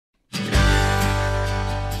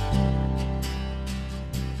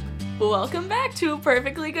Welcome back to a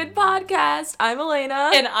Perfectly Good Podcast. I'm Elena.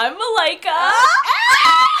 And I'm Malika.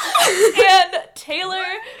 And Taylor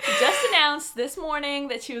just announced this morning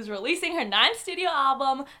that she was releasing her 9th studio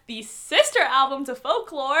album, the sister album to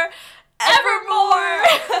Folklore, Evermore.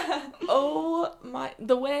 Oh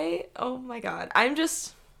my god.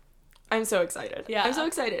 I'm so excited. Yeah. I'm so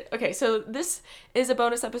excited. Okay, so this is a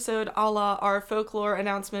bonus episode a la our Folklore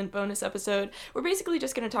announcement bonus episode. We're basically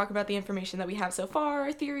just going to talk about the information that we have so far,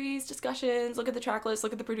 our theories, discussions, look at the track list,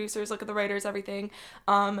 look at the producers, look at the writers, everything.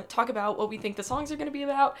 Talk about what we think the songs are going to be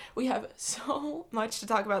about. We have so much to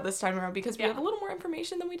talk about this time around because we have a little more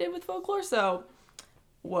information than we did with Folklore, so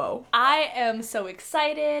whoa. I am so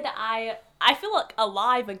excited. I feel like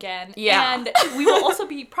alive again. Yeah. And we will also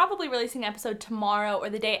be probably releasing an episode tomorrow or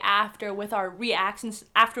the day after with our reactions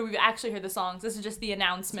after we've actually heard the songs. This is just the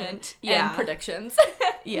announcement and predictions.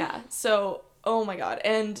 Yeah. So, oh my god.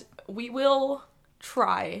 And we will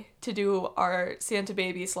try to do our Santa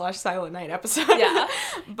Baby / Silent Night episode. Yeah.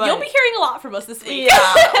 But you'll be hearing a lot from us this week.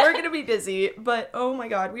 Yeah. We're going to be busy. But, oh my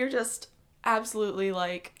god. We're just absolutely,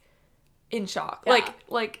 in shock. Yeah.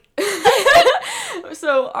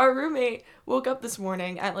 So our roommate woke up this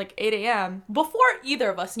morning at 8 a.m. Before either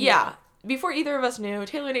of us knew. Yeah. Before either of us knew.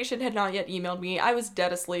 Taylor Nation had not yet emailed me. I was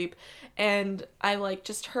dead asleep. And I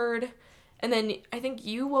just heard. And then I think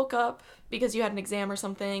you woke up because you had an exam or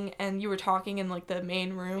something, and you were talking in the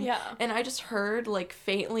main room. Yeah. And I just heard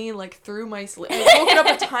faintly through my sleep. I woke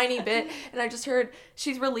up a tiny bit, and I just heard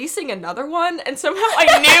she's releasing another one, and somehow I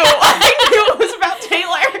knew it was about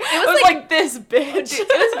Taylor. It was like this bitch. It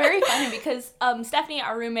was very funny because Stephanie,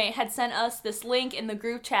 our roommate, had sent us this link in the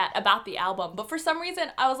group chat about the album, but for some reason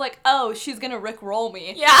I was like, oh, she's gonna rickroll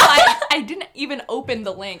me. Yeah. So I didn't even open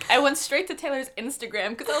the link. I went straight to Taylor's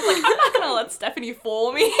Instagram because I was like, I'm not gonna let Stephanie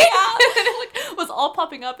fool me. And it was all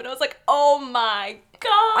popping up, and I was like, oh my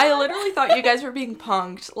god. I literally thought you guys were being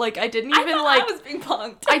punked. I didn't even I was being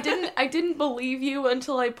punked. I didn't believe you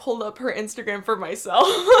until I pulled up her Instagram for myself.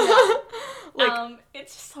 Yeah.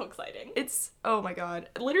 It's just so exciting. It's, oh my god.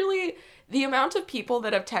 Literally, the amount of people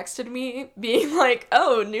that have texted me being like,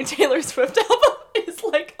 oh, new Taylor Swift album is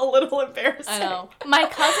a little embarrassing. I know. My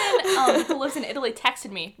cousin, who lives in Italy,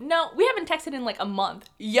 texted me. No, we haven't texted in a month.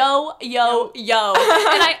 Yo. And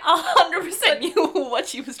I 100% knew what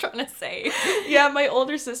she was trying to say. Yeah, my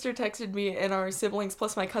older sister texted me in our siblings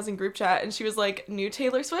plus my cousin group chat, and she was like, new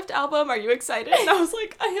Taylor Swift album, are you excited? And I was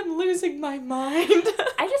like, I am losing my mind.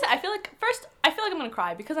 I feel like I'm gonna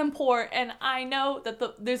cry because I'm poor, and I know that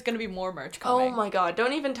there's gonna be more merch coming. Oh my god,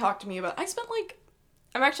 don't even talk to me about I spent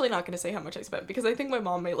I'm actually not going to say how much I spent because I think my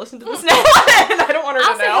mom may listen to this now and I don't want her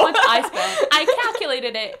I'll to say know. how much I spent. I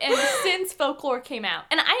calculated it, and since Folklore came out,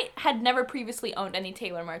 and I had never previously owned any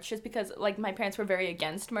Taylor merch just because my parents were very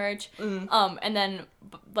against merch. And then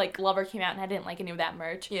Lover came out and I didn't like any of that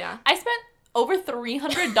merch. Yeah. I spent over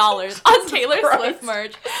 $300 on Taylor Swift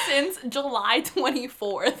merch since July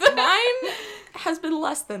 24th. Mine has been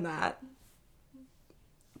less than that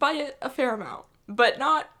by a fair amount, but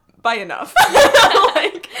not by enough.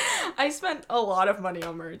 I spent a lot of money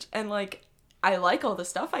on merch, and I like all the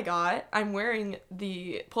stuff I got. I'm wearing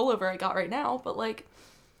the pullover I got right now, but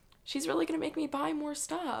she's really gonna make me buy more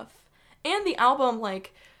stuff. And the album,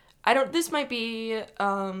 this might be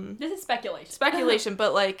This is speculation,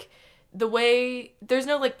 but the way there's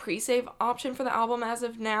no pre-save option for the album as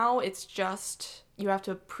of now. It's just you have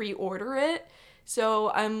to pre-order it.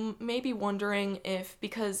 So I'm maybe wondering if,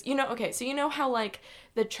 because, so you know how,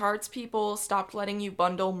 the charts people stopped letting you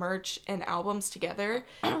bundle merch and albums together?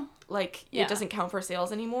 It doesn't count for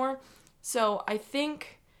sales anymore. So I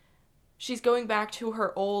think she's going back to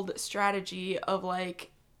her old strategy of,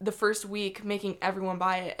 the first week making everyone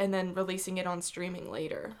buy it and then releasing it on streaming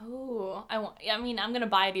later. Oh, I'm gonna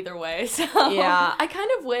buy it either way, so. Yeah, I kind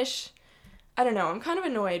of wish... I don't know, I'm kind of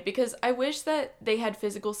annoyed because I wish that they had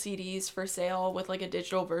physical CDs for sale with a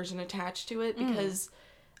digital version attached to it because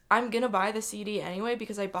I'm gonna buy the CD anyway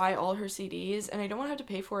because I buy all her CDs and I don't want to have to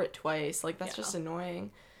pay for it twice. That's just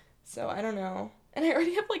annoying. So I don't know. And I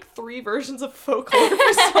already have 3 versions of Folklore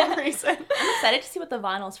for some reason. I'm excited to see what the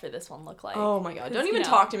vinyls for this one look like. Oh my god, don't even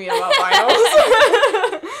talk to me about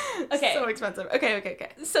vinyls. Okay. So expensive. Okay.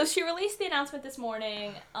 So she released the announcement this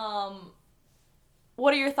morning.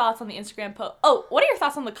 What are your thoughts on the Instagram post? Oh, what are your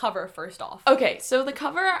thoughts on the cover, first off? Okay, so the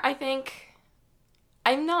cover, I think...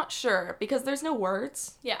 I'm not sure, because there's no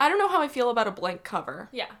words. Yeah. I don't know how I feel about a blank cover.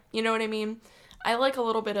 Yeah. You know what I mean? I like a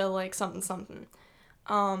little bit of, something.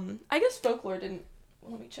 I guess Folklore didn't...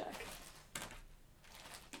 Let me check.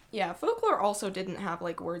 Yeah, Folklore also didn't have,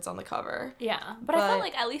 words on the cover. Yeah, but I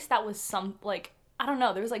felt at least that was some, I don't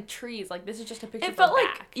know, there was like trees. Like, this is just a picture It of felt her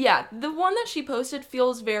like, back. yeah, the one that she posted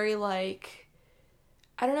feels very like,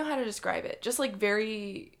 I don't know how to describe it. Just like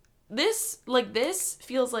very, this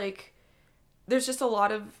feels like there's just a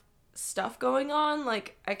lot of stuff going on.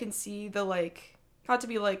 Like, I can see the like, not to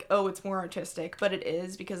be like, oh, it's more artistic, but it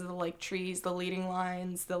is because of the like trees, the leading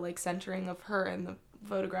lines, the like centering of her and the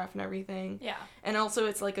photograph and everything. Yeah. And also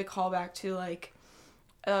it's like a callback to like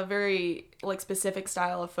a very like specific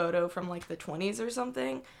style of photo from like the 20s or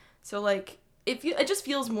something. So like it just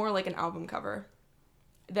feels more like an album cover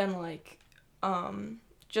than like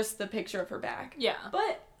just the picture of her back. Yeah.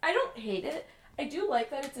 But I don't hate it. I do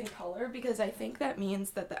like that it's in color because I think that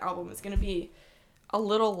means that the album is going to be a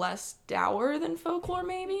little less dour than Folklore,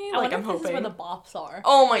 maybe. I like, wonder I'm if hoping. this is where the bops are.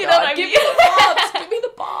 Oh my You know god, what I give mean? me the bops! Give me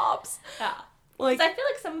the bops! Yeah. Like, I feel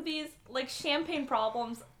like some of these, like, Champagne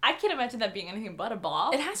Problems, I can't imagine that being anything but a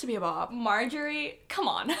bop. it has to be a bop. Marjorie, come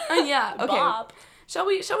on. Yeah, okay. Bop. Shall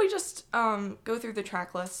we just go through the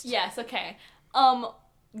track list? Yes, okay.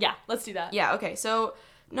 Yeah, let's do that. Yeah, okay. So,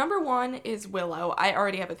 number 1 is Willow. I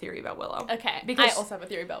already have a theory about Willow. Okay, Because I also have a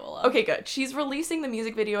theory about Willow. Okay, good. She's releasing the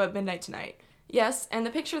music video at midnight tonight. Yes, and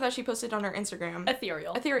the picture that she posted on her Instagram.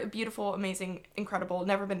 Ethereal. Beautiful, amazing, incredible,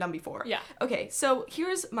 never been done before. Yeah. Okay, so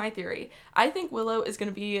here's my theory. I think Willow is going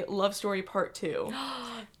to be Love Story Part 2.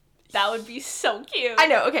 That would be so cute. I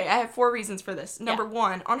know, okay, I have 4 reasons for this. Number Yeah.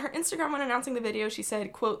 1, on her Instagram when announcing the video, she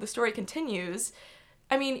said, quote, "The story continues."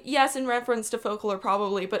 I mean, yes, in reference to Folklore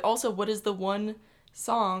probably, but also what is the one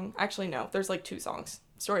song? Actually, no, there's like 2 songs.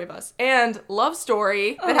 Story of Us. And Love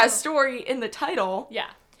Story that has story in the title.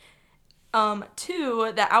 Yeah.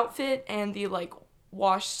 2, the outfit and the like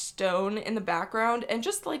washed stone in the background and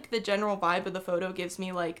just like the general vibe of the photo gives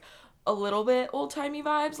me like a little bit old-timey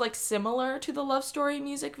vibes, like similar to the Love Story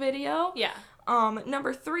music video. Yeah.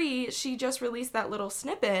 Number 3, she just released that little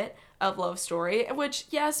snippet of Love Story, which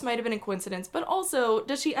yes, might have been a coincidence, but also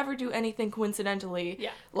does she ever do anything coincidentally?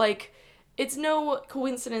 Yeah. Like, it's no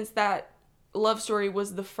coincidence that Love Story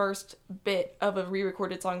was the first bit of a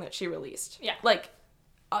re-recorded song that she released. Yeah. Like,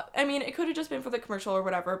 I mean, it could have just been for the commercial or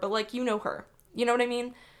whatever, but, like, you know her. You know what I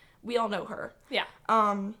mean? We all know her. Yeah.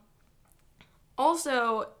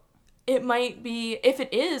 Also, it might be, if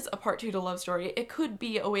it is a part 2 to Love Story, it could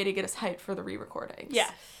be a way to get us hyped for the re-recordings. Yeah.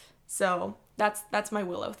 So, that's my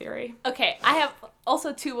Willow theory. Okay, I have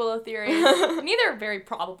also 2 Willow theories. Neither are very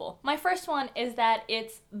probable. My first one is that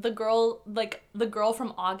it's the girl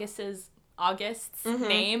from August's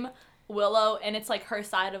name, Willow, and it's like her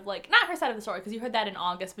side of like, not her side of the story, because you heard that in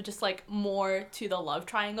August, but just like more to the love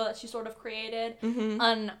triangle that she sort of created.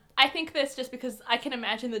 And I think this just because I can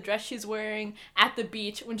imagine the dress she's wearing at the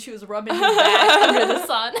beach when she was rubbing his back under the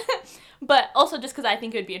sun. But also just because I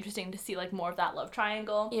think it would be interesting to see like more of that love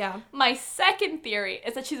triangle. Yeah. My second theory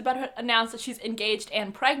is that she's about to announce that she's engaged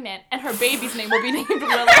and pregnant, and her baby's name will be named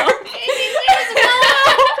Willow.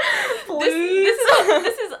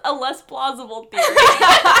 This is a less plausible theory.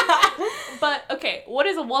 But, okay, what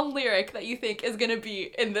is one lyric that you think is gonna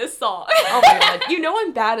be in this song? Oh my god. You know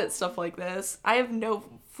I'm bad at stuff like this. I have no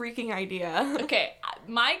freaking idea. Okay,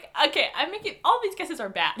 I'm making, all these guesses are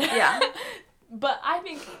bad. Yeah. But I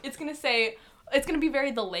think it's gonna be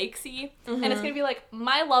very the Lakesy, and it's gonna be like,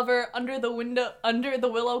 my lover under the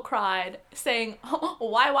willow cried, saying, oh,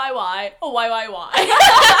 why, oh,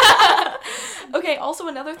 why. Okay, also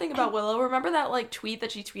another thing about Willow, remember that like tweet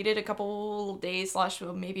that she tweeted a couple days /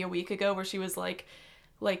 maybe a week ago where she was like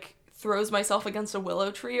throws myself against a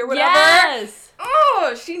willow tree or whatever? Yes!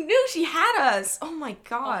 Oh, she knew she had us. Oh my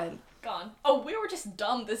god. Gone. Oh, we were just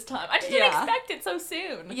dumb this time. I just didn't expect it so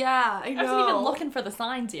soon. Yeah, I know. I wasn't even looking for the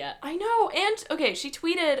signs yet. I know. And, okay, she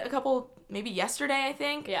tweeted a couple, maybe yesterday, I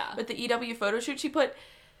think. Yeah. With the EW photo shoot, she put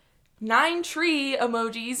 9 tree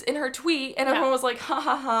emojis in her tweet, and everyone was like, ha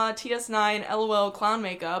ha ha, TS9, LOL, clown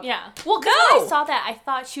makeup. Yeah. Well, because when I saw that, I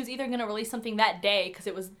thought she was either going to release something that day, because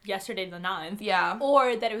it was yesterday the 9th. Yeah.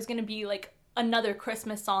 Or that it was going to be, like, another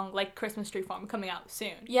Christmas song, like Christmas Tree Farm, coming out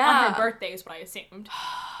soon. Yeah. On her birthday is what I assumed.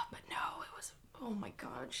 But no, it was, oh my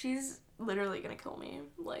god, she's literally gonna kill me.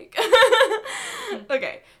 Like,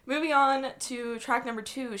 okay, moving on to track number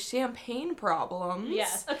 2, Champagne Problems.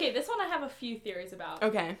 Yes. Okay, this one I have a few theories about.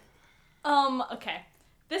 Okay. Okay.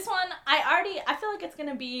 This one, I feel like it's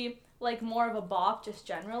gonna be, like, more of a bop, just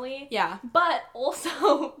generally. Yeah. But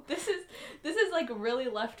also, this is like, really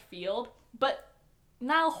left field, but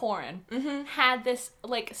Niall Horan had this,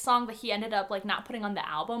 like, song that he ended up, like, not putting on the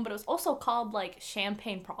album, but it was also called, like,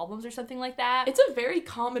 Champagne Problems or something like that. It's a very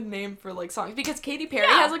common name for, like, songs, because Katy Perry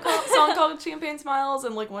has a song called Champagne Smiles,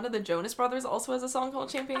 and, like, one of the Jonas Brothers also has a song called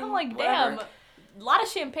Champagne I'm like, whatever. damn, lot of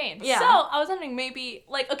champagne. Yeah. So I was wondering maybe,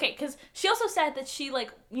 like, okay, because she also said that she,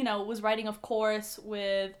 like, you know, was writing, of course,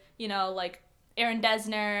 with, you know, like, Aaron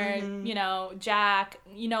Dessner, you know, Jack,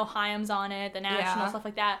 you know, Chaim's on it, The National, stuff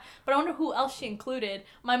like that. But I wonder who else she included.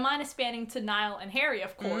 My mind is spanning to Niall and Harry,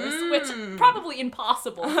 of course, which probably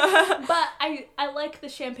impossible. But I like the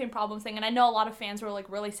Champagne Problems thing, and I know a lot of fans were, like,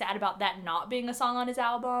 really sad about that not being a song on his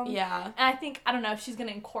album. Yeah. And I think, I don't know if she's going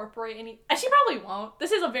to incorporate any... She probably won't.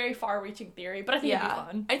 This is a very far-reaching theory, but I think it'd be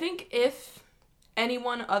fun. I think if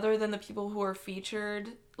anyone other than the people who are featured,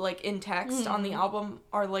 like, in text on the album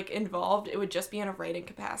are, like, involved, it would just be in a writing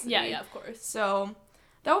capacity. Yeah, of course. So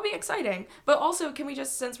that would be exciting. But also, can we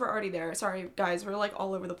just, since we're already there, sorry guys, we're, like,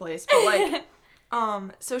 all over the place, but, like,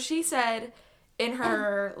 so she said in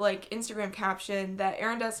her, like, Instagram caption that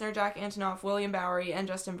Aaron Dessner, Jack Antonoff, William Bowery, and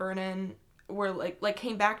Justin Vernon were, like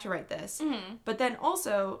came back to write this. But then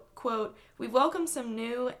also, quote, "We've welcomed some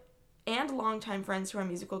new and longtime friends to our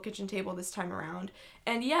musical kitchen table this time around."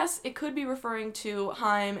 And yes, it could be referring to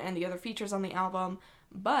Chaim and the other features on the album,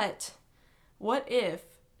 but what if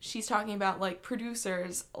she's talking about, like,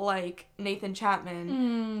 producers like Nathan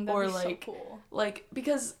Chapman or, like, so cool. Like,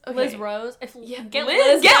 because, okay. Liz Rose. Get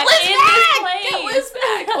Liz back back! in this place! Get Liz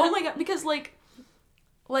back! Oh my god, because,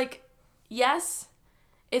 like, yes,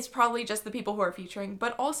 it's probably just the people who are featuring,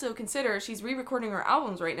 but also consider she's re-recording her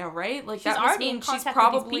albums right now, right? Like, she's that already in mean contact she's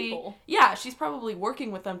probably, with these people. Yeah, she's probably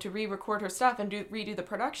working with them to re-record her stuff and redo the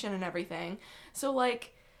production and everything. So,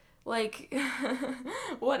 like,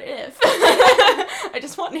 what if? I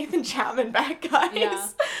just want Nathan Chapman back,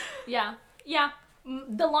 guys. Yeah.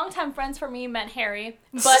 The longtime friends for me meant Harry,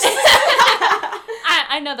 but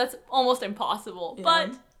I know that's almost impossible,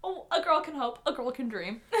 but a girl can hope, a girl can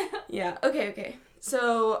dream. Yeah, okay.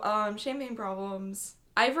 So, Champagne Problems.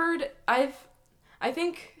 I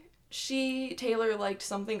think Taylor liked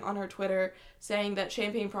something on her Twitter saying that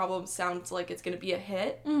Champagne Problems sounds like it's going to be a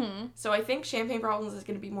hit. So I think Champagne Problems is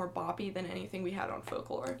going to be more boppy than anything we had on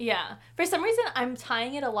Folklore. Yeah. For some reason, I'm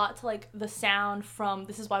tying it a lot to, like, the sound from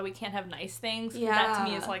This Is Why We Can't Have Nice Things. Yeah. That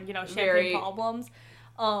to me is, like, you know, Champagne Problems.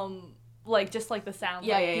 Like, just, like, the sound,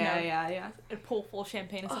 Yeah. Pull full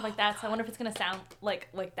champagne and stuff like that. So I wonder if it's going to sound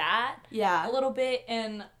like that. Yeah. A little bit.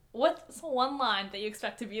 And what's one line that you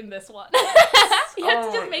expect to be in this one? You have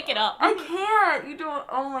to just make it up. I can't. You don't.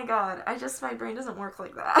 Oh my god. My brain doesn't work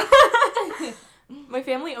like that. My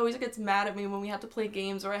family always gets mad at me when we have to play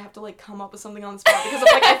games or I have to, like, come up with something on the spot because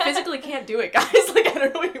I'm like, I physically can't do it, guys. Like, I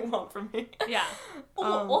don't know what you want from me. Yeah.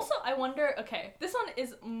 Also, I wonder, okay, this one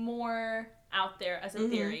is more out there as a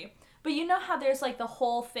theory. But you know how there's, like, the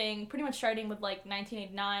whole thing, pretty much starting with, like,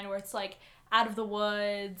 1989, where it's, like, Out of the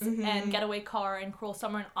Woods and Getaway Car and Cruel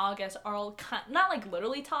Summer in August are all not, like,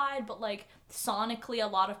 literally tied, but, like, sonically a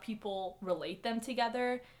lot of people relate them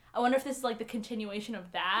together. I wonder if this is, like, the continuation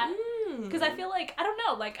of that. Because I feel like, I don't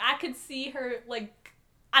know, like, I could see her, like,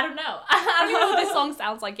 I don't know. I don't even know what this song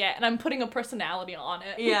sounds like yet, and I'm putting a personality on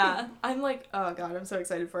it. Yeah. I'm like, oh god, I'm so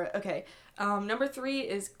excited for it. Okay. Number 3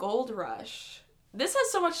 is Gold Rush. This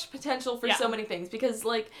has so much potential for so many things because,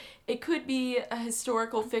 like, it could be a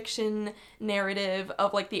historical fiction narrative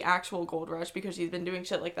of, like, the actual gold rush because she's been doing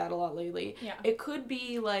shit like that a lot lately. Yeah. It could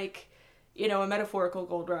be, like, you know, a metaphorical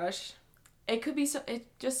gold rush. It could be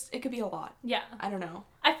it could be a lot. Yeah. I don't know.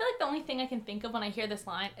 I feel like the only thing I can think of when I hear this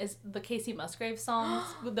line is the Casey Musgraves songs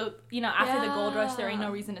with the, you know, after the gold rush, there ain't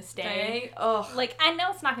no reason to stay. Ugh. Like, I know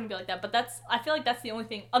it's not going to be like that, but I feel like that's the only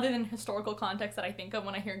thing other than historical context that I think of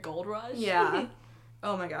when I hear gold rush. Yeah.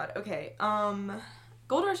 Oh my god. Okay.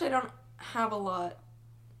 Gold Rush I don't have a lot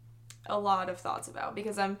of thoughts about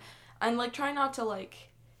because I'm like trying not to, like,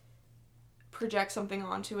 project something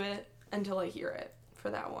onto it until I hear it for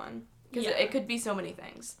that one because it could be so many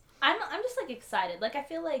things. I'm just, like, excited. Like, I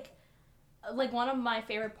feel like one of my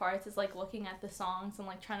favorite parts is, like, looking at the songs and,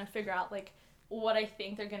 like, trying to figure out, like, what I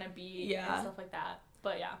think they're gonna be and stuff like that.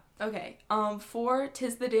 But yeah. Okay. For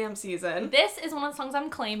 'Tis the Damn Season. This is one of the songs I'm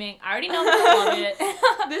claiming. I already know I love it.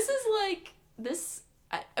 This is like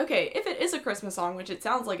okay, if it is a Christmas song, which it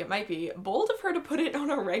sounds like it might be, bold of her to put it on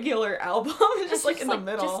a regular album, just like in the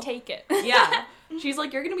middle. Just take it. Yeah. She's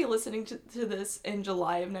like, you're gonna be listening to this in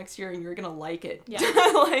July of next year and you're gonna like it. Yeah.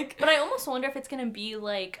 Like, but I almost wonder if it's gonna be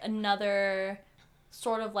like another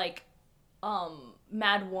sort of like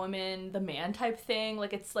Mad Woman, the Man type thing.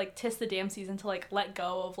 Like, it's like 'Tis the Damn Season to, like, let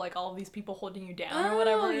go of, like, all of these people holding you down or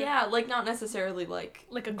whatever. Oh, yeah. Like, not necessarily, like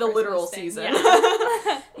a the Christmas literal thing. season.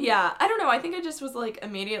 Yeah. Yeah. I don't know. I think I just was, like,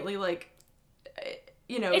 immediately, like,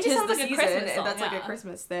 you know, it just 'tis sounds the like a season, Christmas song, and that's, like, a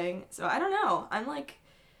Christmas thing. So, I don't know. I'm, like,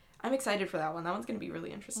 I'm excited for that one. That one's gonna be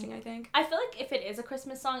really interesting, I think. I feel like if it is a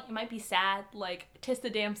Christmas song, it might be sad, like, 'tis the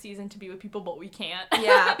damn season to be with people, but we can't.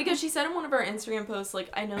 Yeah, because she said in one of her Instagram posts, like,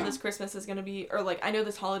 I know this Christmas is gonna be, or, like, I know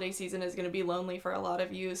this holiday season is gonna be lonely for a lot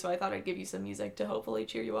of you, so I thought I'd give you some music to hopefully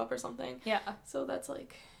cheer you up or something. Yeah. So that's,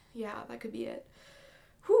 like, yeah, that could be it.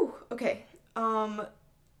 Whew, okay.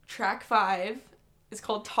 Track 5 is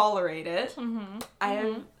called Tolerate It. Mm-hmm. I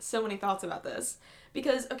have so many thoughts about this.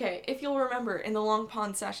 Because, okay, if you'll remember, in the Long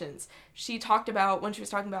Pond sessions, she talked about, when she was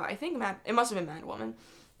talking about, I think, it must have been Mad Woman,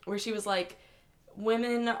 where she was like,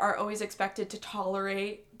 women are always expected to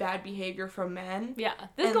tolerate bad behavior from men. Yeah,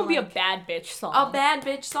 this is gonna be a bad bitch song. A bad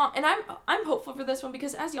bitch song. And I'm hopeful for this one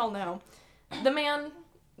because, as y'all know, the man,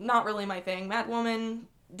 not really my thing. Mad Woman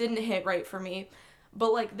didn't hit right for me.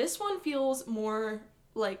 But, like, this one feels more,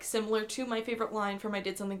 like, similar to my favorite line from I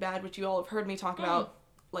Did Something Bad, which you all have heard me talk about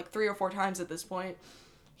like 3 or 4 times at this point.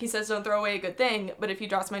 He says, don't throw away a good thing, but if he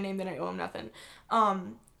drops my name, then I owe him nothing.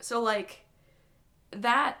 So, like,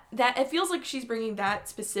 that it feels like she's bringing that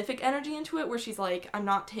specific energy into it, where she's like, I'm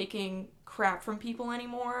not taking crap from people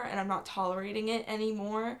anymore, and I'm not tolerating it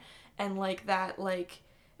anymore, and, like, that, like,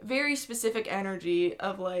 very specific energy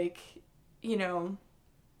of, like, yeah.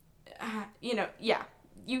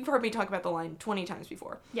 You've heard me talk about the line 20 times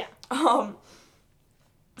before. Yeah.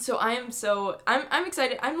 So I'm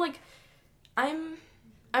excited. I'm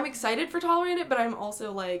excited for Tolerate It, but I'm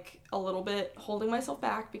also, like, a little bit holding myself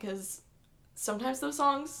back because sometimes those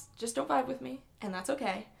songs just don't vibe with me, and that's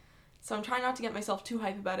okay. So I'm trying not to get myself too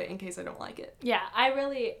hype about it in case I don't like it. Yeah, I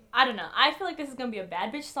don't know. I feel like this is gonna be a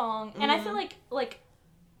bad bitch song, and I feel like,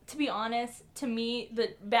 to be honest, to me,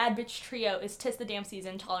 the bad bitch trio is 'Tis the Damn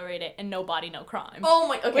Season, Tolerate It, and No Body, No Crime. Oh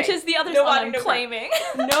my, okay. Which is the other No song Body, I'm No claiming.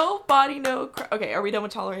 No Body, No Crime. Okay, are we done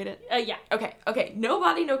with Tolerate It? Yeah. Okay. No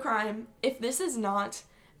Body, No Crime. If this is not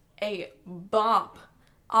a bop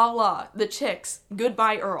a la The Chicks,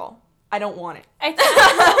 Goodbye Earl, I don't want it.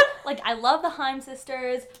 I love the Haim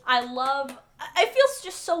sisters. I feel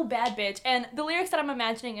just so bad bitch. And the lyrics that I'm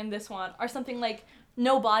imagining in this one are something like,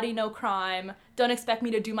 no body, no crime. Don't expect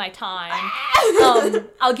me to do my time.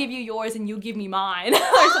 I'll give you yours and you give me mine.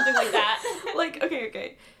 Or something like that. Like,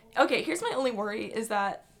 okay, here's my only worry is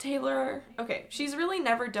that Taylor, she's really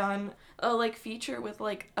never done a, like, feature with,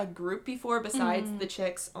 like, a group before besides the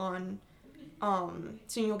Chicks on,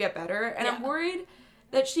 Soon You'll Get Better. And I'm worried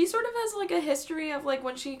that she sort of has, like, a history of, like,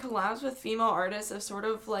 when she collabs with female artists of sort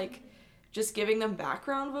of, like, just giving them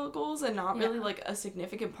background vocals and not really, like, a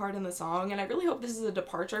significant part in the song. And I really hope this is a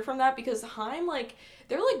departure from that because Haim, like,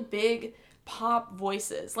 they're, like, big pop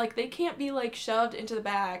voices. Like, they can't be, like, shoved into the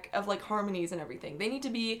back of, like, harmonies and everything. They need to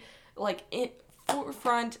be, like, in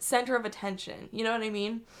forefront, center of attention. You know what I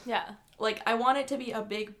mean? Yeah. Like, I want it to be a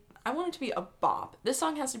bop. This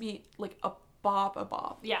song has to be, like, a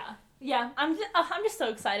bop. Yeah. Yeah, I'm just so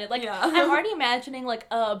excited. Like, yeah. I'm already imagining, like,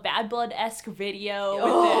 a Bad Blood-esque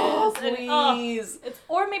video with this. Please.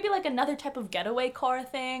 Or maybe, like, another type of getaway car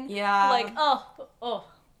thing. Yeah. Like,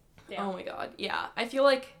 damn. Oh my god, yeah. I feel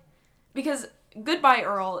like, because Goodbye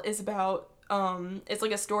Earl is about, it's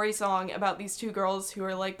like a story song about these 2 girls who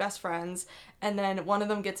are, like, best friends, and then one of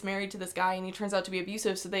them gets married to this guy and he turns out to be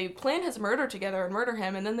abusive, so they plan his murder together and murder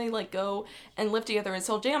him, and then they, like, go and live together and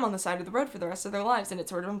sell jam on the side of the road for the rest of their lives, and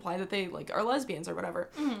it's sort of implied that they, like, are lesbians or whatever.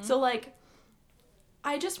 So, like,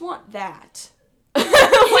 I just want that. I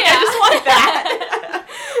just want that.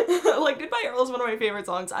 Like, Goodbye Earl is one of my favorite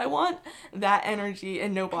songs. I want that energy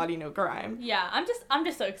and No Body, No Crime. Yeah, I'm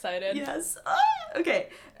just so excited. Yes. Okay.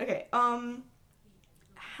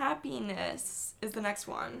 Happiness is the next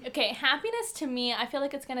one. Okay, Happiness to me, I feel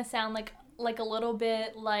like it's gonna sound like a little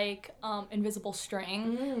bit like Invisible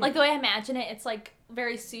String. Like, the way I imagine it, it's, like,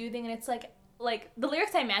 very soothing, and it's like the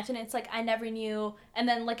lyrics I imagine, it's like, I never knew, and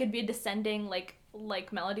then, like, it'd be a descending, like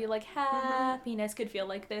melody, like, happiness could feel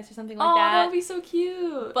like this or something like that. Oh, that would be so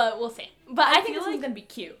cute. But we'll see. But I think feel this one's gonna be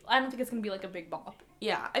cute. I don't think it's gonna be, like, a big bop.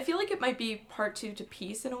 Yeah, I feel like it might be part 2 to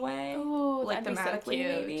Peace in a way. Ooh, like, that'd thematically, be so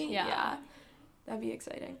cute. maybe. Yeah. That'd be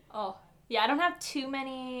exciting. Oh. Yeah, I don't have too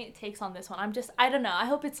many takes on this one. I don't know. I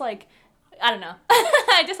hope it's, like, I don't know.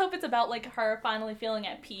 I just hope it's about, like, her finally feeling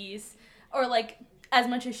at peace, or, like, as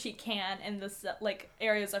much as she can in this, like,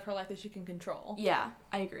 areas of her life that she can control. Yeah,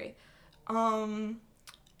 I agree.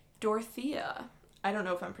 Dorothea. I don't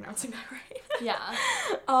know if I'm pronouncing that right. Yeah.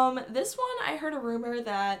 This one, I heard a rumor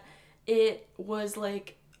that it was,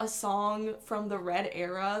 like, a song from the Red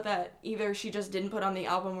era that either she just didn't put on the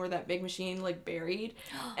album or that Big Machine, like, buried.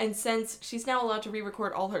 And since she's now allowed to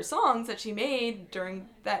re-record all her songs that she made during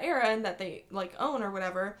that era and that they, like, own or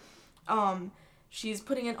whatever, she's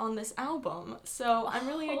putting it on this album. So I'm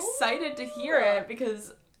really excited to hear it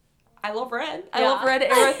because I love red. Yeah. I love red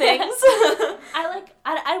era things.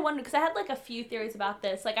 I wonder, because I had, like, a few theories about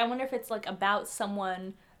this. Like, I wonder if it's, like, about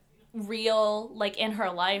someone real, like, in her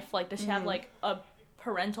life. Like, does she have, like, a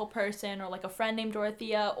parental person or, like, a friend named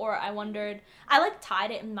Dorothea? Or I wondered, I, like, tied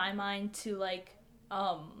it in my mind to, like,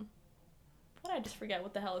 what did I just forget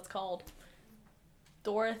what the hell it's called?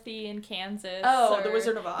 Dorothy in Kansas. Oh, The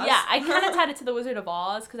Wizard of Oz? Yeah, I kind of tied it to The Wizard of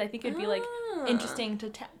Oz, because I think it'd be, like, interesting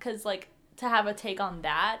to have a take on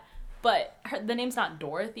that. But the name's not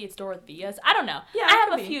Dorothy, it's Dorothea's. I don't know. Yeah, I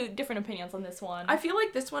have a few different opinions on this one. I feel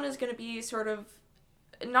like this one is going to be sort of,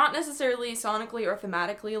 not necessarily sonically or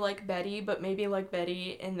thematically like Betty, but maybe like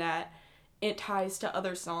Betty in that it ties to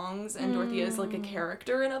other songs, and Dorothea is like a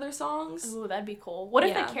character in other songs. Ooh, that'd be cool. What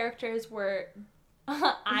if the characters were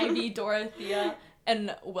Ivy, Dorothea,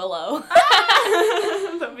 and Willow?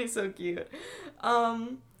 That'd be so cute.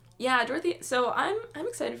 Yeah, Dorothea. So I'm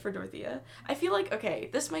excited for Dorothea. I feel like,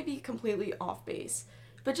 okay, this might be completely off base,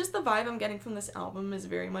 but just the vibe I'm getting from this album is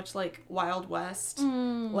very much like Wild West,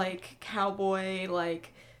 like cowboy,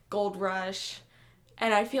 like gold rush,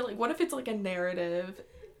 and I feel like, what if it's like a narrative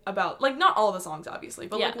about, like, not all the songs obviously,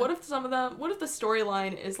 but like what if the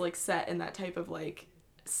storyline is like set in that type of like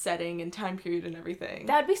setting and time period and everything?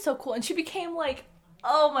 That'd be so cool. And she became like,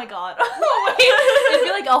 oh my god. It'd be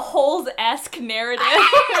like a Holes-esque narrative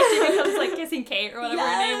where she becomes like Kissing Kate or whatever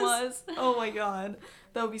her name was. Oh my god.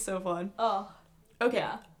 That would be so fun. Oh. Okay.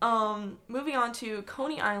 Yeah. Moving on to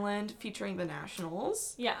Coney Island featuring the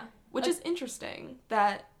Nationals. Yeah. Which is interesting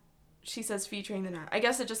that she says featuring the I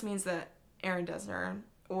guess it just means that Aaron Dessner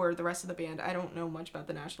or the rest of the band, I don't know much about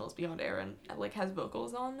the Nationals beyond Aaron, like, has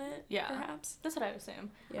vocals on it, perhaps. That's what I would assume.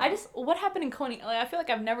 Yeah. What happened in Coney, like, I feel like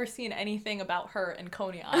I've never seen anything about her in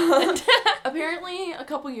Coney Island. Apparently, a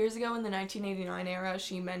couple years ago in the 1989 era,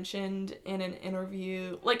 she mentioned in an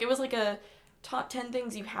interview, like, it was like a top 10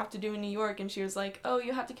 things you have to do in New York, and she was like, oh,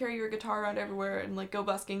 you have to carry your guitar around everywhere and, like, go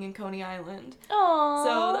busking in Coney Island. Aww.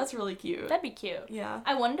 So that's really cute. That'd be cute. Yeah.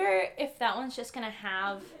 I wonder if that one's just gonna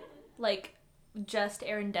have, like, just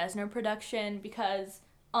Aaron Dessner production, because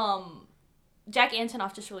Jack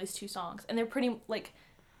Antonoff just released 2 songs, and they're pretty, like,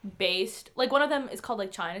 based, like, one of them is called,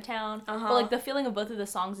 like, Chinatown, but, like, the feeling of both of the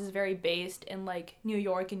songs is very based in, like, New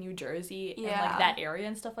York and New Jersey and, like, that area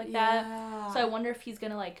and stuff like that. So I wonder if he's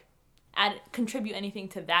gonna, like, contribute anything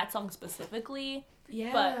to that song specifically.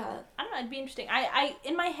 Yeah. But I don't know, it'd be interesting. I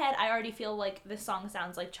in my head I already feel like this song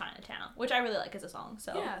sounds like Chinatown, which I really like as a song.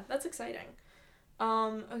 So yeah, that's exciting.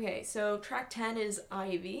 Okay, so track 10 is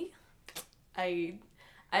Ivy. I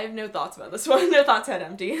have no thoughts about this one. No thoughts, head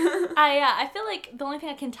empty. I feel like the only thing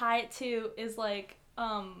I can tie it to is like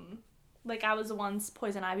I was once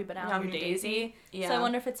Poison Ivy, but now I'm your Daisy. Yeah. So I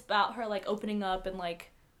wonder if it's about her like opening up and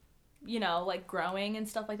like, you know, like growing and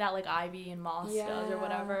stuff like that, like Ivy and Moss does or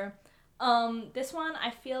whatever. This one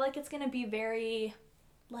I feel like it's gonna be very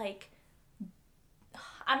like,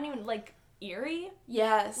 I don't even like, eerie.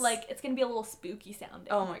 Yes. Like, it's gonna be a little spooky sounding.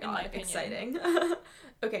 Oh my god, exciting.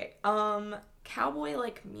 Okay, Cowboy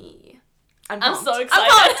Like Me. I'm so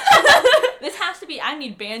excited. This has to be, I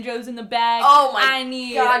need banjos in the bag. Oh my I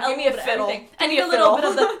need god, give me a fiddle. I need a little bit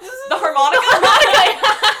of the harmonica.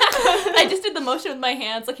 I just did the motion with my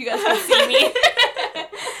hands like you guys can see me.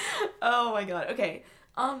 Oh my god, okay.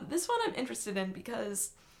 This one I'm interested in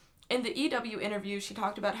because in the EW interview she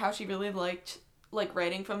talked about how she really liked like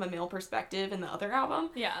writing from a male perspective in the other album.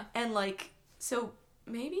 Yeah. And like, so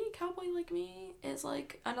maybe Cowboy Like Me is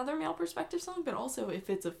like another male perspective song, but also if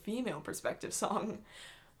it's a female perspective song,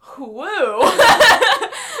 woo!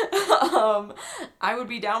 I would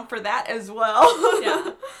be down for that as well.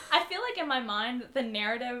 Yeah. I feel like in my mind, the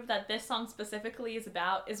narrative that this song specifically is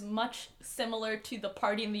about is much similar to the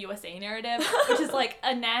Party in the USA narrative, which is like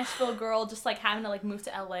a Nashville girl just like having to like move to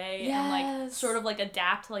LA and like sort of like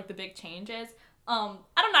adapt to like the big changes. I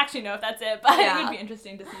don't actually know if that's it, but it would be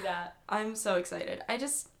interesting to see that. I'm so excited. I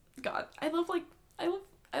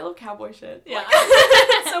love cowboy shit. Yeah. Like,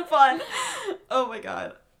 it's so fun. Oh my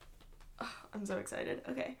god. I'm so excited.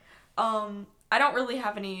 Okay. I don't really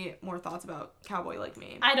have any more thoughts about Cowboy Like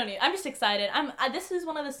Me. I don't either. I'm just excited. This is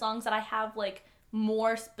one of the songs that I have like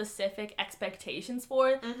more specific expectations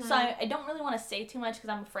for. Mm-hmm. So I don't really want to say too much because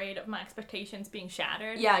I'm afraid of my expectations being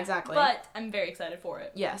shattered. Yeah, exactly. But I'm very excited for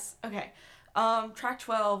it. Yes. Okay. Track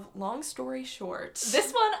 12, Long Story Short.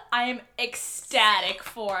 This one I am ecstatic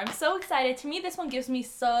for. I'm so excited. To me, this one gives me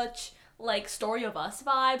such like Story of Us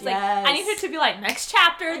vibes. Like, I need her to be like, next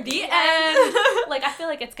chapter, the end. Like, I feel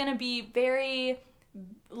like it's gonna be very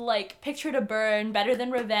like Picture to Burn, Better Than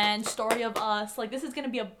Revenge, Story of Us. Like, this is gonna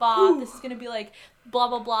be a bop. This is gonna be like blah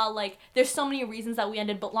blah blah. Like, there's so many reasons that we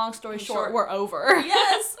ended, but long story short, we're over.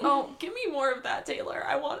 Yes. Oh, give me more of that, Taylor.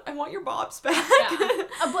 I want your bops back.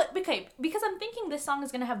 Yeah. But okay, because I'm thinking this song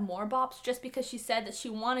is gonna have more bops, just because she said that she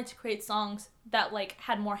wanted to create songs that like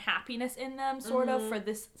had more happiness in them, sort of, for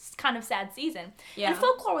this kind of sad season. Yeah. And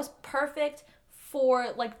Folklore was perfect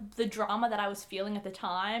for like the drama that I was feeling at the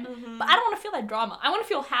time, but I don't want to feel that drama. I want to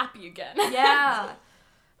feel happy again. Yeah.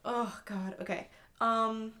 Oh God. Okay.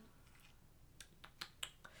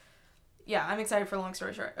 Yeah, I'm excited for Long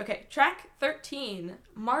Story Short. Okay, track 13,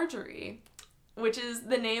 Marjorie, which is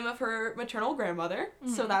the name of her maternal grandmother.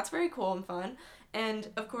 So that's very cool and fun. And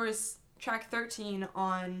of course, track 13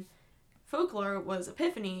 on Folklore was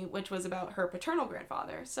Epiphany, which was about her paternal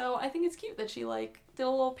grandfather. So I think it's cute that she like did a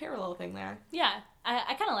little parallel thing there. Yeah,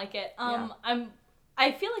 I kind of like it.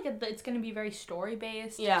 I feel like it's going to be very story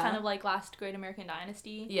based, kind of like Last Great American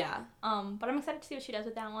Dynasty. Yeah. But I'm excited to see what she does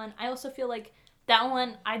with that one. I also feel like that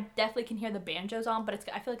one, I definitely can hear the banjos on, but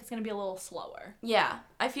I feel like it's going to be a little slower. Yeah.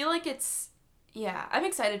 I feel like I'm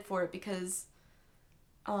excited for it because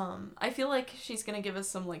I feel like she's going to give us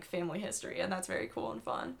some like family history, and that's very cool and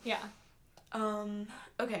fun. Yeah.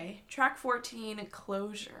 Okay, track 14,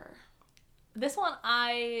 Closure. This one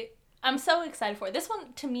I'm so excited for. This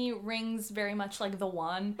one to me rings very much like The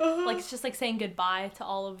One. Like, it's just like saying goodbye to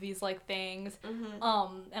all of these like things, and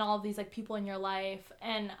all of these like people in your life.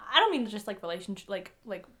 And I don't mean just like relationship,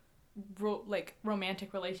 like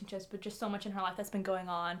romantic relationships, but just so much in her life that's been going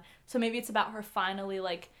on. So maybe it's about her finally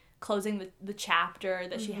like closing the chapter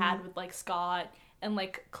that she had with like Scott. And,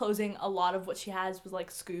 like, closing a lot of what she has with,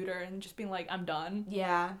 like, Scooter and just being like, I'm done.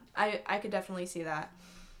 Yeah, I could definitely see that.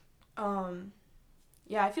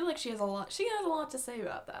 Yeah, I feel like she has a lot to say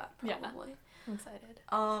about that, probably. Yeah, I'm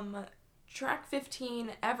excited. Track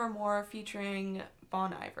 15, Evermore, featuring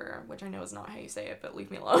Bon Iver, which I know is not how you say it, but leave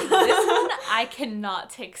me alone. This one I cannot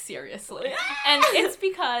take seriously. And it's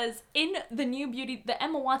because in the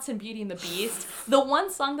Emma Watson Beauty and the Beast, the one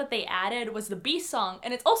song that they added was the Beast song,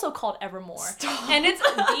 and it's also called Evermore. Stop. And it's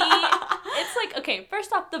like, okay,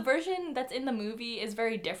 first off, the version that's in the movie is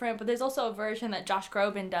very different, but there's also a version that Josh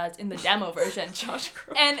Groban does in the demo version. Josh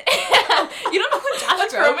Groban. And you don't know who Josh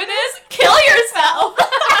Groban is? Kill yourself!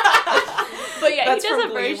 But yeah, that's he does a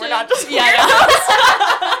Glee. version. We're not just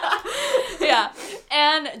Yeah,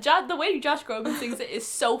 and the way Josh Groban sings it is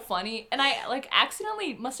so funny, and I like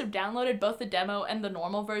accidentally must have downloaded both the demo and the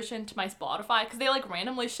normal version to my Spotify because they like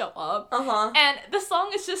randomly show up. And the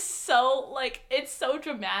song is just so like, it's so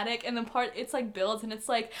dramatic, and the part it's like builds and it's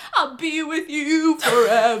like, I'll be with you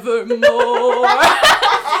forevermore.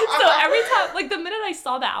 So every time, like the minute I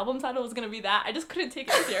saw the album title was gonna be that, I just couldn't take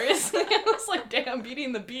it seriously. I was like, damn, Beauty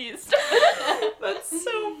and the Beast. That's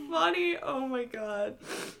so funny. Oh my God.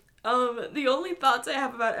 The only thoughts I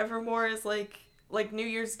have about Evermore is like New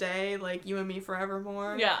Year's Day, like You and Me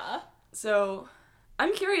Forevermore. Yeah. So,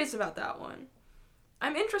 I'm curious about that one.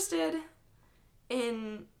 I'm interested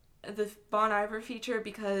in the Bon Iver feature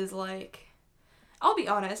because, like, I'll be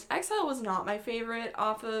honest, Exile was not my favorite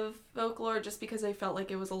off of Folklore just because I felt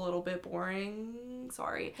like it was a little bit boring.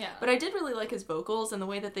 Sorry. Yeah. But I did really like his vocals, and the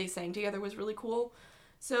way that they sang together was really cool.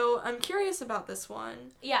 So I'm curious about this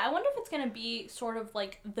one. Yeah, I wonder if it's going to be sort of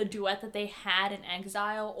like the duet that they had in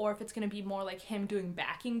Exile, or if it's going to be more like him doing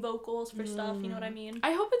backing vocals for stuff, you know what I mean?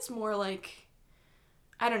 I hope it's more like,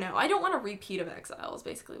 I don't know. I don't want a repeat of Exile is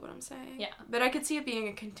basically what I'm saying. Yeah. But I could see it being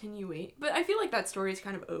a continuation. But I feel like that story is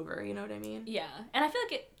kind of over, you know what I mean? Yeah. And I feel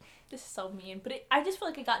like this is so mean, but I just feel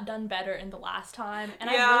like it got done better in the last time, and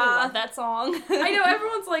yeah. I really love that song. I know,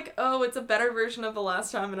 everyone's like, oh, it's a better version of the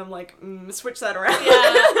last time, and I'm like, switch that around. Yeah,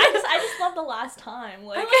 I just love the last time.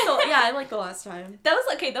 Like, I like the last time. That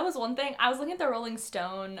was one thing. I was looking at the Rolling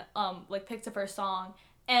Stone, like, picks of her song,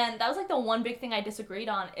 and that was, like, the one big thing I disagreed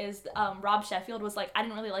on is Rob Sheffield was like, I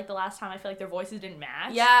didn't really like the last time. I feel like their voices didn't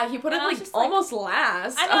match. Yeah, he put it, like, almost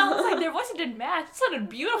last. I know, I was like, their voices didn't match. It sounded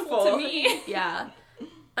beautiful to me. Yeah.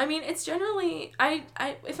 I mean, it's generally, I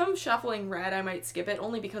if I'm shuffling Red, I might skip it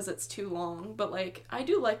only because it's too long, but, like, I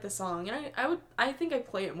do like the song, and I think I'd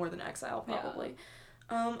play it more than Exile, probably.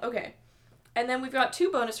 Yeah. Okay. And then we've got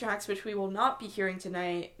 2 bonus tracks, which we will not be hearing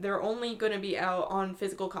tonight. They're only going to be out on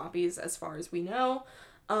physical copies, as far as we know.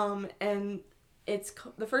 And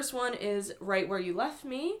the first one is Right Where You Left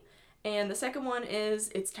Me, and the second one is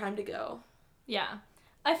It's Time to Go. Yeah.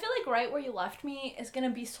 I feel like Right Where You Left Me is going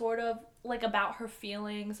to be sort of, like, about her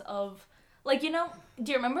feelings of, like, you know,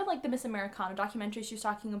 do you remember, like, the Miss Americana documentary she was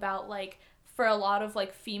talking about, like, for a lot of,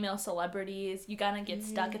 like, female celebrities, you gotta get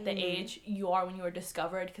stuck at the age you are when you were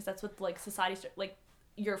discovered, because that's what, like, society, like,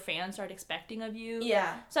 your fans start expecting of you.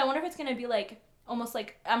 Yeah. So I wonder if it's gonna be like almost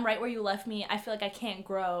like I'm right where you left me. I feel like I can't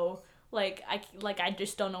grow. Like I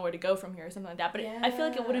just don't know where to go from here or something like that. But I feel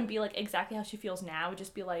like it wouldn't be like exactly how she feels now. It would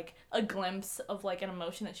just be like a glimpse of like an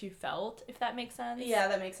emotion that she felt, if that makes sense. Yeah,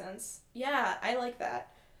 that makes sense. Yeah, I like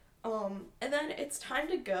that. And then It's Time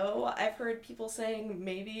to Go. I've heard people saying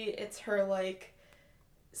maybe it's her like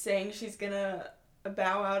saying she's gonna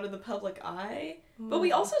bow out of the public eye. But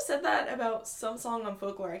we also said that about some song on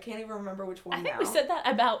Folklore. I can't even remember which one. I think now. we said that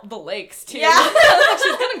about the lakes too. Yeah.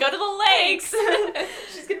 She's gonna go to the lakes.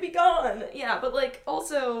 She's gonna be gone. Yeah, but like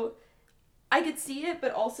also I could see it,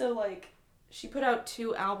 but also like she put out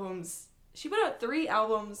 2 albums. She put out 3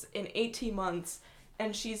 albums in 18 months,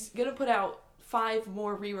 and she's gonna put out 5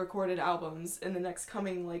 more re-recorded albums in the next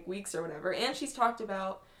coming like weeks or whatever. And she's talked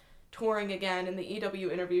about touring again. In the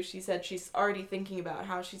EW interview, she said she's already thinking about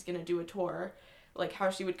how she's gonna do a tour, like how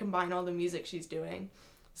she would combine all the music she's doing.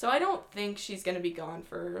 So I don't think she's gonna be gone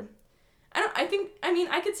for.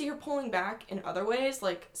 I could see her pulling back in other ways,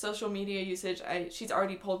 like social media usage. She's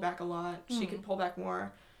already pulled back a lot. She could pull back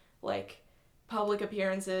more, like public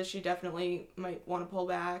appearances. She definitely might want to pull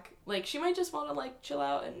back. Like she might just want to like chill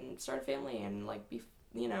out and start a family and like be,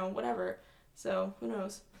 whatever. So who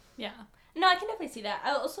knows? Yeah. No, I can definitely see that.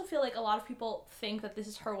 I also feel like a lot of people think that this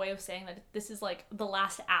is her way of saying that this is, like, the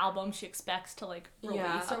last album she expects to, like,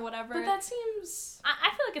 release or whatever. But that seems... I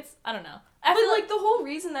feel like it's... I don't know. But, like, the whole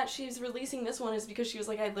reason that she's releasing this one is because she was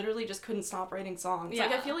like, I literally just couldn't stop writing songs. Yeah.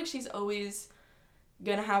 Like, I feel like she's always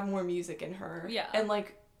gonna have more music in her. Yeah. And,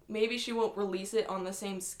 like, maybe she won't release it on the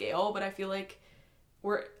same scale, but I feel like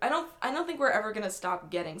I don't think we're ever gonna stop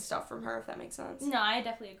getting stuff from her, if that makes sense. No, I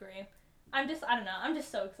definitely agree. I don't know. I'm just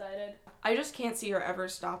so excited. I just can't see her ever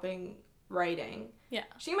stopping writing. Yeah.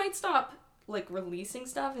 She might stop, like, releasing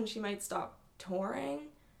stuff, and she might stop touring,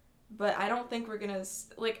 but I don't think we're gonna,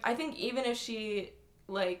 like, I think even if she,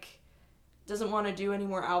 like, doesn't want to do any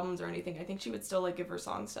more albums or anything, I think she would still, like, give her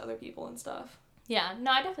songs to other people and stuff. Yeah,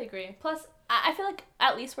 no, I definitely agree. Plus, I feel like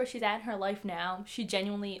at least where she's at in her life now, she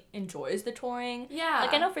genuinely enjoys the touring. Yeah.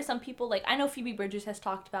 Like, I know for some people, like, I know Phoebe Bridgers has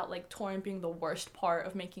talked about, like, touring being the worst part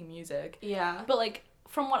of making music. Yeah. But, like,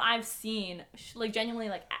 from what I've seen, she, like,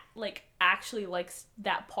 genuinely, like, actually likes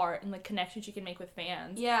that part and the connection she can make with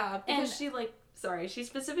fans. Yeah, because she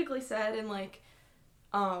specifically said in, like,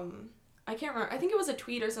 I can't remember, I think it was a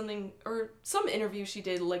tweet or something, or some interview she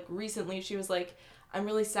did, like, recently, she was like, I'm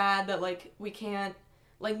really sad that, like, we can't,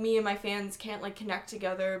 like, me and my fans can't, like, connect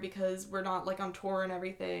together because we're not, like, on tour and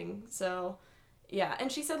everything. So, yeah. And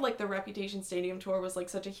she said, like, the Reputation Stadium tour was, like,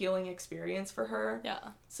 such a healing experience for her. Yeah.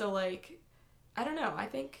 So, like, I don't know. I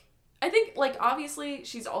think, like, obviously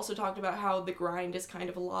she's also talked about how the grind is kind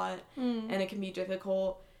of a lot and it can be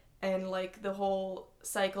difficult. And, like, the whole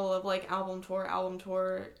cycle of, like, album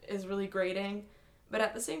tour is really grating. But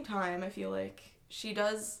at the same time, I feel like she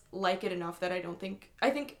does like it enough that I think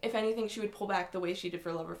if anything she would pull back the way she did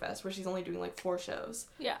for Loverfest, where she's only doing like 4 shows.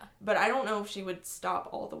 Yeah. But I don't know if she would stop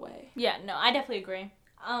all the way. Yeah, no, I definitely agree.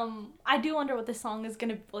 I do wonder what this song is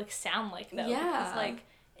gonna like sound like though. Yeah. Because like,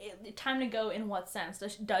 Time to Go in what sense?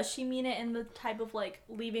 Does she mean it in the type of like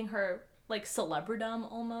leaving her like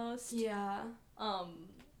celebridom almost? Yeah.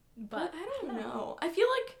 But I don't know. I feel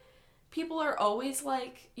like people are always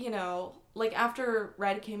like, like after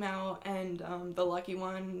Red came out and the Lucky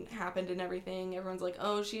One happened and everything, everyone's like,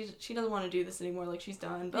 oh, she doesn't want to do this anymore, like she's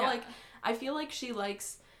done. But like, I feel like she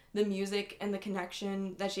likes the music and the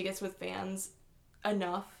connection that she gets with fans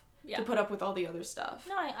enough to put up with all the other stuff.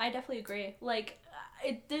 No, I definitely agree. Like,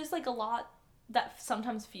 there's like a lot that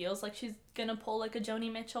sometimes feels like she's gonna pull like a Joni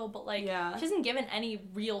Mitchell, but like she hasn't given any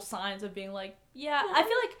real signs of being like, I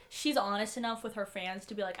feel like she's honest enough with her fans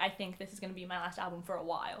to be like, I think this is gonna be my last album for a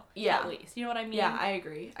while. Yeah. At least. You know what I mean? Yeah, I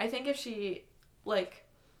agree. I think if she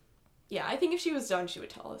was done, she would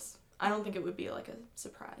tell us. I don't think it would be like a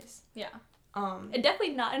surprise. Yeah. And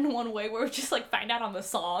definitely not in one way where we just like find out on the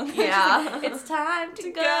song. Yeah. Like, it's time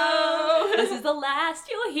to go. This is the last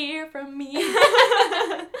you'll hear from me.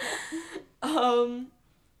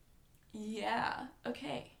 Yeah.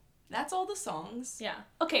 Okay. That's all the songs. Yeah.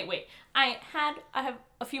 Okay, wait. I have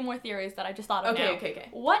a few more theories that I just thought of now. Okay.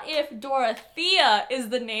 What if Dorothea is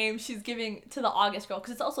the name she's giving to the August girl?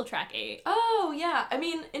 Because it's also track 8. Oh, yeah. I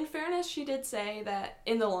mean, in fairness, she did say that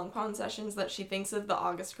in the Long Pond sessions that she thinks of the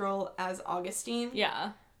August girl as Augustine.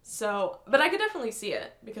 Yeah. So, but I could definitely see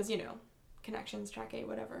it because, connections, track 8,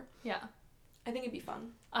 whatever. Yeah. I think it'd be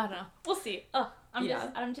fun. I don't know. We'll see.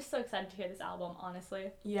 I'm just so excited to hear this album,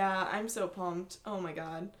 honestly. Yeah, I'm so pumped. Oh my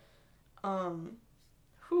god.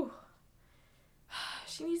 Whew.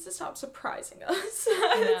 she needs to stop surprising us.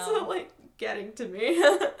 I It's know. not, like, getting to me.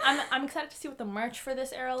 I'm excited to see what the merch for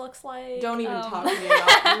this era looks like. Don't even talk to me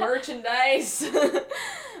about merchandise.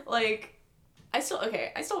 Like, I still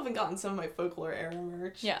haven't gotten some of my folklore era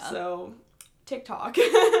merch. Yeah. So, TikTok.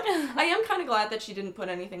 I am kind of glad that she didn't put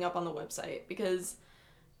anything up on the website, because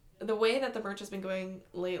the way that the merch has been going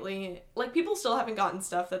lately, like, people still haven't gotten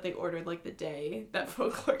stuff that they ordered, like, the day that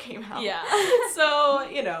folklore came out. Yeah. So,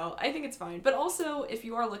 you know, I think it's fine. But also, if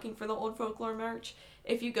you are looking for the old folklore merch,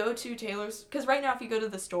 if you go to Taylor's, because right now if you go to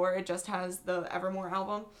the store, it just has the Evermore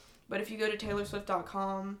album. But if you go to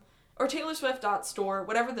taylorswift.com or taylorswift.store,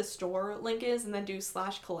 whatever the store link is, and then do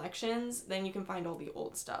 /collections, then you can find all the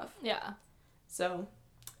old stuff. Yeah. So,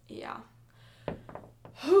 yeah.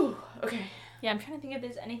 Whew. Okay. Yeah, I'm trying to think if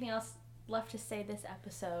there's anything else left to say this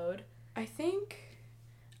episode. Okay.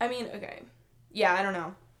 Yeah, I don't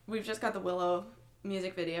know. We've just got the Willow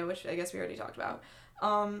music video, which I guess we already talked about.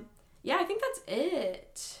 Yeah, I think that's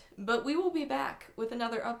it. But we will be back with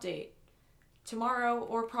another update tomorrow,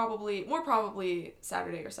 or more probably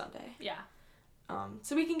Saturday or Sunday. Yeah.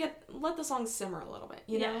 So we can let the songs simmer a little bit,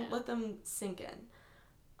 you know? Yeah. Let them sink in.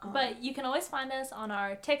 But you can always find us on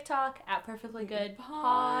our TikTok at Perfectly Good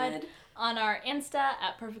Pod, on our Insta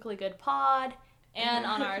at Perfectly Good Pod, and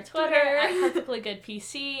on our Twitter at Perfectly Good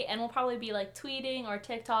PC. And we'll probably be like tweeting or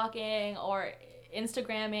TikToking or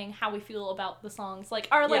Instagramming how we feel about the songs, like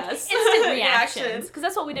our like instant reactions, because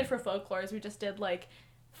that's what we did for Folklore. Is we just did like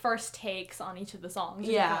first takes on each of the songs,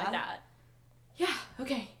 or something like that. Yeah.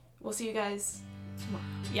 Okay. We'll see you guys tomorrow.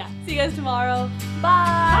 Yeah. See you guys tomorrow.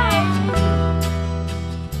 Bye.